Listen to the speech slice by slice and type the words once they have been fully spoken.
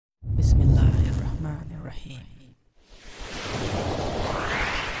Bismillahirrahmanirrahim.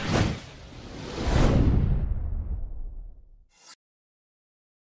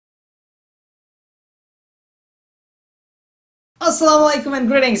 Assalamu alaikum and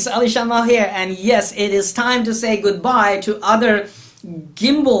greetings, Ali Shamal here, and yes, it is time to say goodbye to other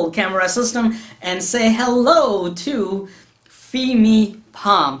gimbal camera system and say hello to FIMI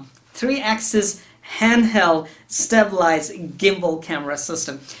Palm 3-axis handheld stabilized gimbal camera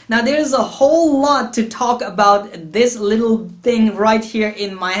system. Now there's a whole lot to talk about this little thing right here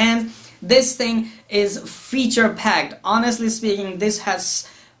in my hand. This thing is feature packed. Honestly speaking, this has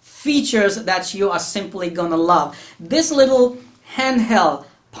features that you are simply gonna love. This little handheld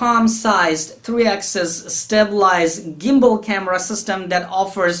palm-sized 3-axis stabilized gimbal camera system that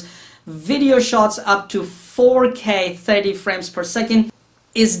offers video shots up to 4K 30 frames per second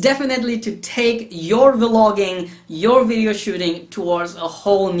is definitely to take your vlogging, your video shooting towards a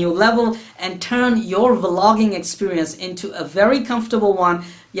whole new level and turn your vlogging experience into a very comfortable one,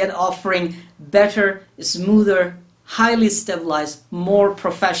 yet offering better, smoother, highly stabilized, more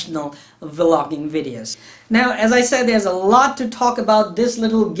professional vlogging videos. Now, as I said, there's a lot to talk about this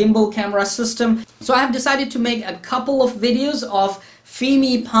little gimbal camera system. So I have decided to make a couple of videos of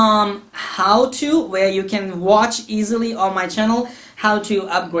FIMI Palm how-to, where you can watch easily on my channel how to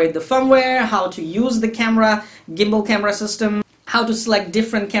upgrade the firmware, how to use the gimbal camera system, how to select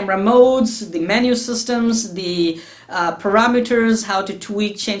different camera modes, the menu systems, the parameters, how to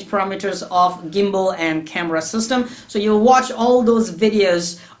tweak, change parameters of gimbal and camera system. So you'll watch all those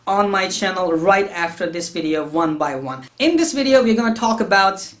videos on my channel right after this video one by one. In this video, we're going to talk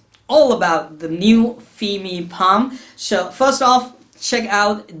all about the new FIMI Palm. So first off, check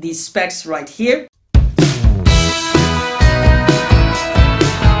out the specs right here.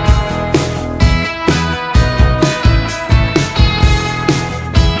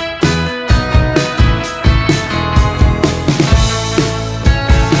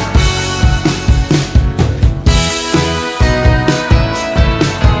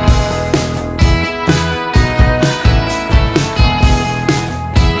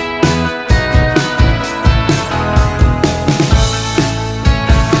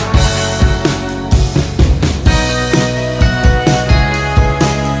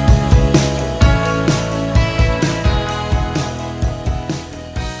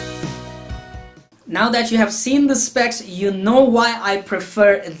 Now that you have seen the specs, you know why I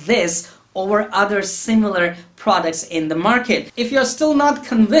prefer this over other similar products in the market. If you're still not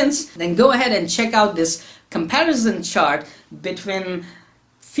convinced, then go ahead and check out this comparison chart between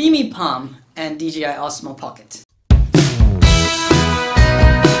FIMI Palm and DJI Osmo Pocket.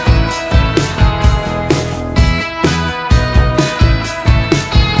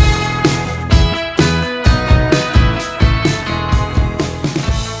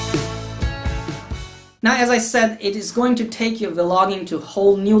 Now, as I said, it is going to take your vlogging to a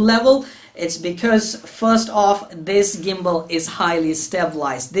whole new level. It's because, first off, this gimbal is highly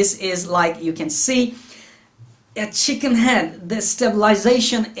stabilized. This is, like you can see, a chicken head. The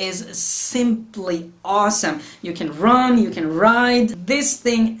stabilization is simply awesome. You can run, you can ride. This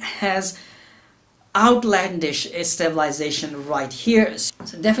thing has outlandish stabilization right here.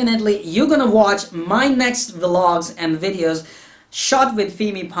 So definitely, you're gonna watch my next vlogs and videos shot with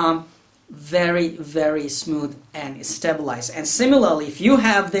FIMI Palm. Very, very smooth and stabilized. And similarly, if you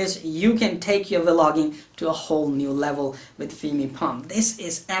have this, you can take your vlogging to a whole new level with FIMI Palm. This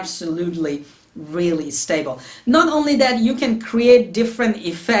is absolutely really stable. Not only that, you can create different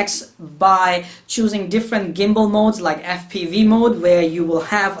effects by choosing different gimbal modes like FPV mode, where you will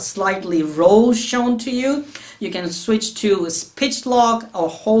have slightly roll shown to you. You can switch to pitch lock or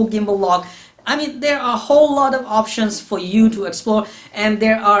whole gimbal lock. I mean, there are a whole lot of options for you to explore, and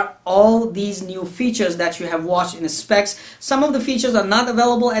there are all these new features that you have watched in the specs. Some of the features are not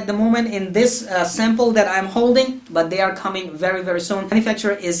available at the moment in this sample that I'm holding, but they are coming very, very soon. The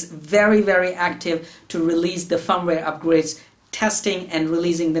manufacturer is very, very active to release the firmware upgrades, testing and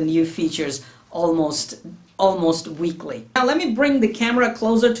releasing the new features almost weekly. Now let me bring the camera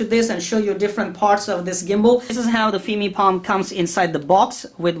closer to this and show you different parts of this gimbal. This is how the FIMI Palm comes inside the box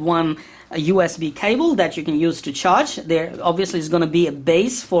with one USB cable that you can use to charge. There obviously is going to be a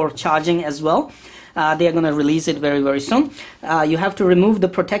base for charging as well. They are going to release it very, very soon. You have to remove the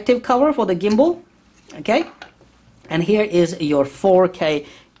protective cover for the gimbal. Okay, and here is your 4K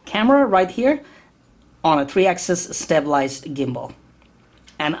camera right here on a 3-axis stabilized gimbal.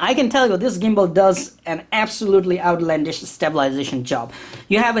 And I can tell you this gimbal does an absolutely outlandish stabilization job.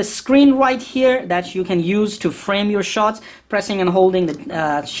 You have a screen right here that you can use to frame your shots. Pressing and holding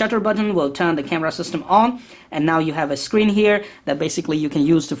the shutter button will turn the camera system on, and now you have a screen here that basically you can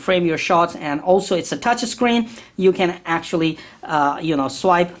use to frame your shots. And also it's a touch screen. You can actually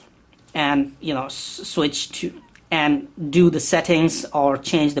swipe and switch to and do the settings or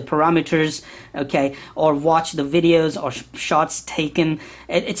change the parameters, okay, or watch the videos or shots taken.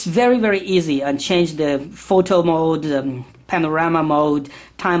 It's very, very easy, and change the photo mode, panorama mode,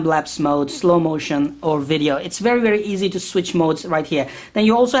 time-lapse mode, slow motion, or video. It's very, very easy to switch modes right here. Then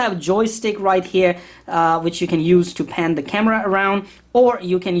you also have joystick right here, which you can use to pan the camera around, or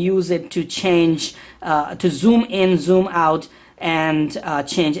you can use it to change, to zoom in, zoom out, and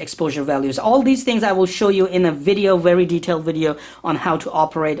change exposure values. All these things I will show you in a video, very detailed video on how to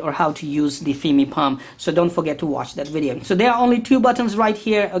operate or how to use the FIMI Palm. So don't forget to watch that video. So there are only 2 buttons right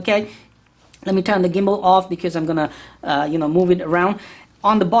here, okay? Let me turn the gimbal off because I'm gonna move it around.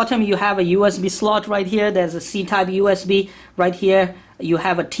 On the bottom you have a USB slot right here. There's a C-type USB right here. You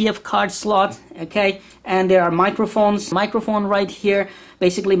have a TF card slot, okay, and there are microphones. Microphone right here.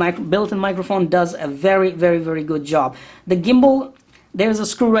 Basically, my built-in microphone does a very, very, very good job. The gimbal, there's a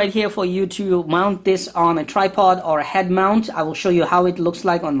screw right here for you to mount this on a tripod or a head mount. I will show you how it looks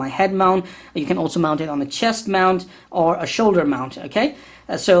like on my head mount. You can also mount it on a chest mount or a shoulder mount, okay?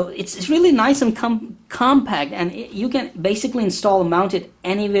 So it's really nice and compact, and you can basically install and mount it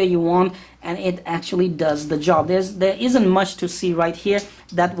anywhere you want, and it actually does the job. There isn't much to see right here.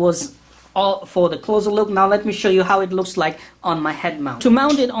 That was all for the closer look. Now let me show you how it looks like on my head mount. To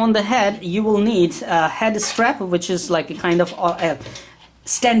mount it on the head, you will need a head strap, which is like a kind of a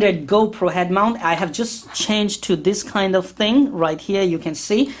standard GoPro head mount. I have just changed to this kind of thing right here, you can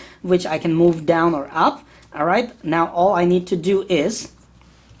see, which I can move down or up. All right, now all I need to do is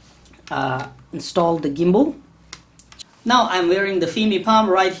install the gimbal. Now I'm wearing the FIMI Palm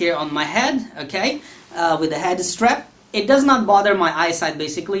right here on my head, okay, with the head strap. It does not bother my eyesight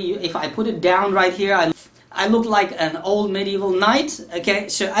basically. If I put it down right here, I look like an old medieval knight, okay,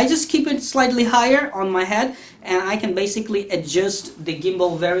 so I just keep it slightly higher on my head, and I can basically adjust the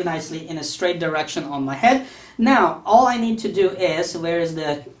gimbal very nicely in a straight direction on my head. Now all I need to do is, where is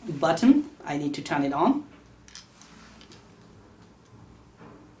the button? I need to turn it on.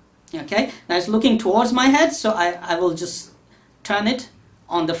 Okay, now it's looking towards my head, so I will just turn it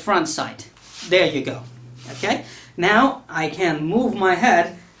on the front side. There you go. Okay, now I can move my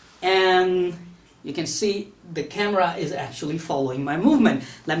head, and you can see the camera is actually following my movement.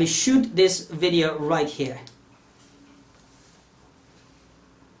 Let me shoot this video right here.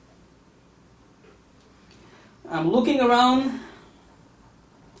 I'm looking around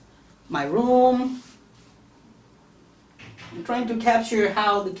my room. I'm trying to capture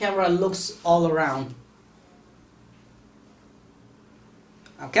how the camera looks all around.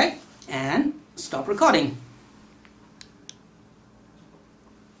 Okay, and stop recording.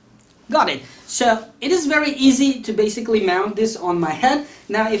 Got it. So it is very easy to basically mount this on my head.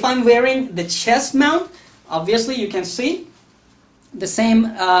 Now if I'm wearing the chest mount, obviously you can see the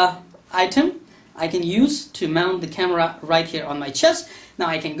same item I can use to mount the camera right here on my chest. Now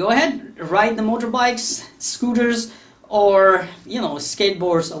I can go ahead, ride the motorbikes, scooters, or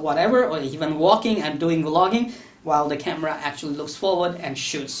skateboards or whatever, or even walking and doing vlogging while the camera actually looks forward and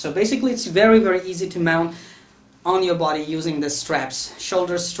shoots. So basically it's very, very easy to mount on your body using the straps.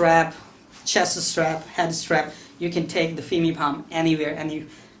 Shoulder strap, chest strap, head strap. You can take the FIMI Palm anywhere, and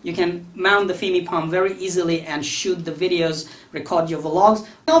you can mount the FIMI Palm very easily and shoot the videos, record your vlogs.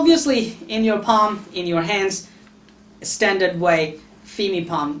 Obviously in your palm, in your hands, a standard way, FIMI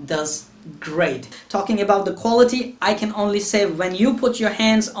Palm does great. Talking about the quality, I can only say when you put your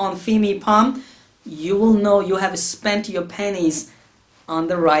hands on FIMI Palm, you will know you have spent your pennies on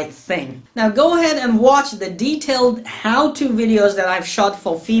the right thing. Now go ahead and watch the detailed how-to videos that I've shot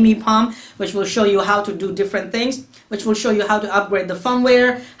for FIMI Palm, which will show you how to do different things, which will show you how to upgrade the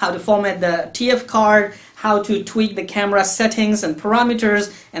firmware, how to format the TF card, how to tweak the camera settings and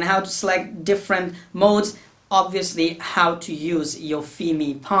parameters, and how to select different modes. Obviously how to use your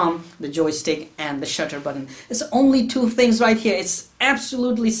FIMI Palm, the joystick and the shutter button. It's only 2 things right here. It's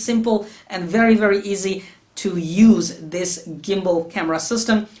absolutely simple and very, very easy to use this gimbal camera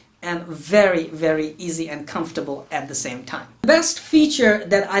system, and very, very easy and comfortable at the same time. The best feature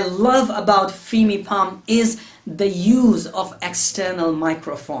that I love about FIMI Palm is the use of external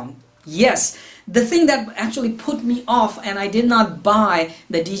microphone. Yes, the thing that actually put me off and I did not buy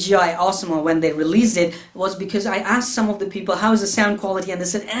the DJI Osmo when they released it was because I asked some of the people how is the sound quality, and they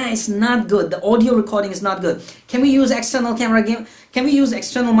said it's not good, the audio recording is not good. Can we use external camera? Can we use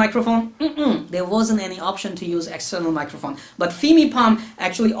external microphone? There wasn't any option to use external microphone, but FIMI Palm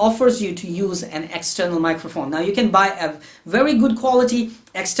actually offers you to use an external microphone. Now you can buy a very good quality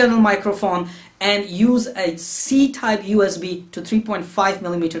external microphone and use a C-type USB to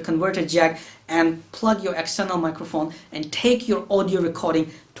 3.5mm converter jack and plug your external microphone and take your audio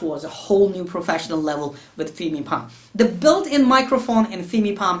recording towards a whole new professional level with FIMI Palm. The built-in microphone in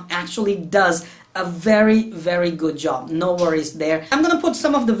FIMI Palm actually does a very good job. No worries there. I'm gonna put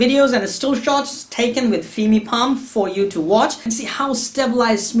some of the videos and still shots taken with FIMI Palm for you to watch and see how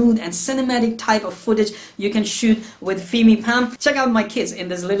stabilized, smooth and cinematic type of footage you can shoot with FIMI Palm. Check out my kids in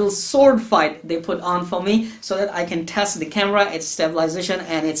this little sword fight they put on for me so that I can test the camera, its stabilization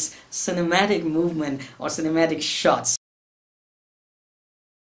and its cinematic movement or cinematic shots.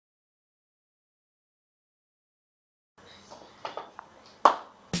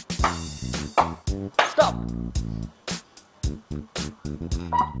 Stop.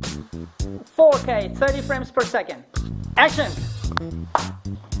 4K, 30 frames per second. Action.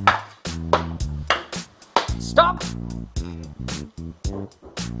 Stop.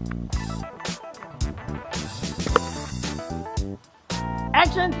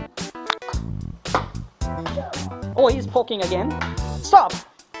 Action. Oh, he's poking again. Stop.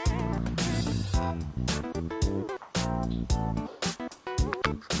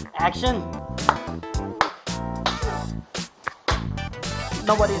 Action.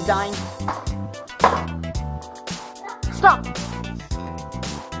 Nobody's dying. Stop.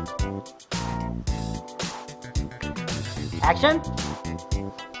 Action.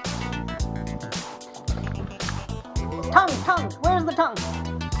 Tongue. Where's the tongue?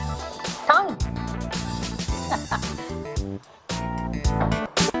 Tongue.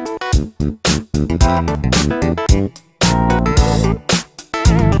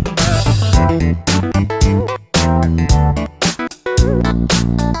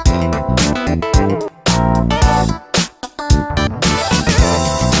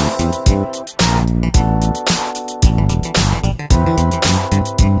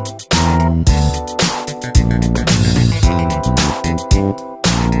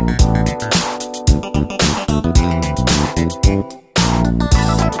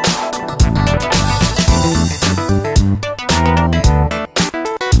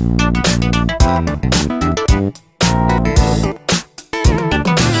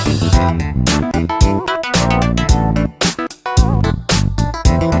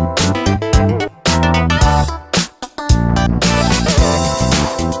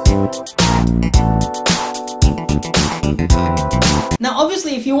 Now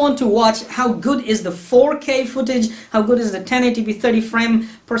obviously if you want to watch how good is the 4K footage, how good is the 1080p 30 frame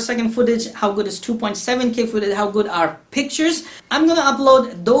per second footage, how good is 2.7K footage, how good are pictures, I'm gonna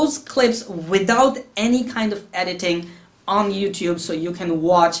upload those clips without any kind of editing on YouTube so you can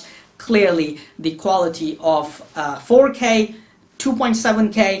watch clearly the quality of 4K,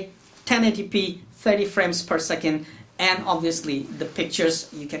 2.7K, 1080p 30 frames per second, and obviously the pictures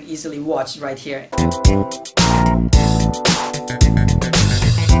you can easily watch right here.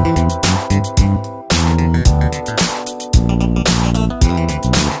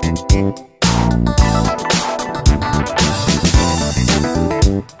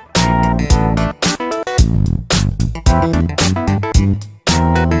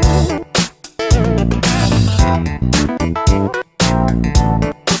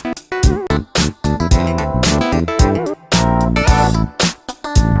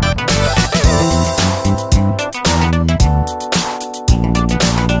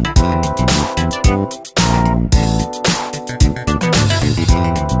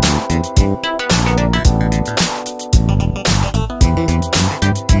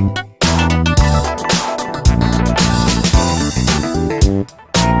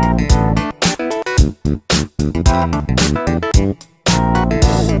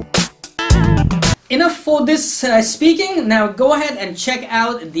 Enough for this speaking. Now go ahead and check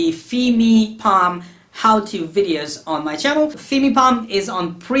out the FIMI Palm how-to videos on my channel. FIMI Palm is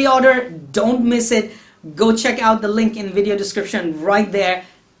on pre-order. Don't miss it. Go check out the link in video description right there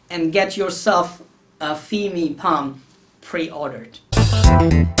and get yourself a FIMI Palm pre-ordered.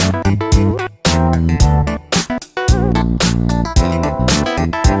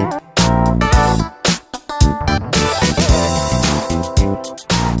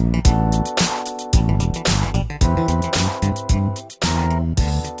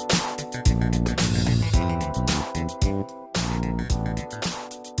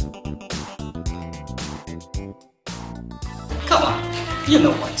 You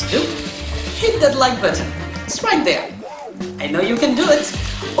know what to do. Hit that like button. It's right there. I know you can do it.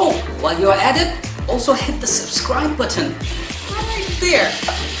 Oh, while you're at it, also hit the subscribe button. Right there.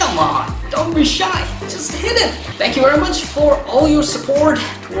 Come on, don't be shy. Just hit it. Thank you very much for all your support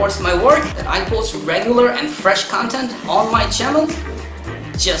towards my work, that I post regular and fresh content on my channel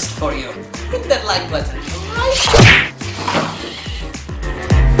just for you. Hit that like button. Right?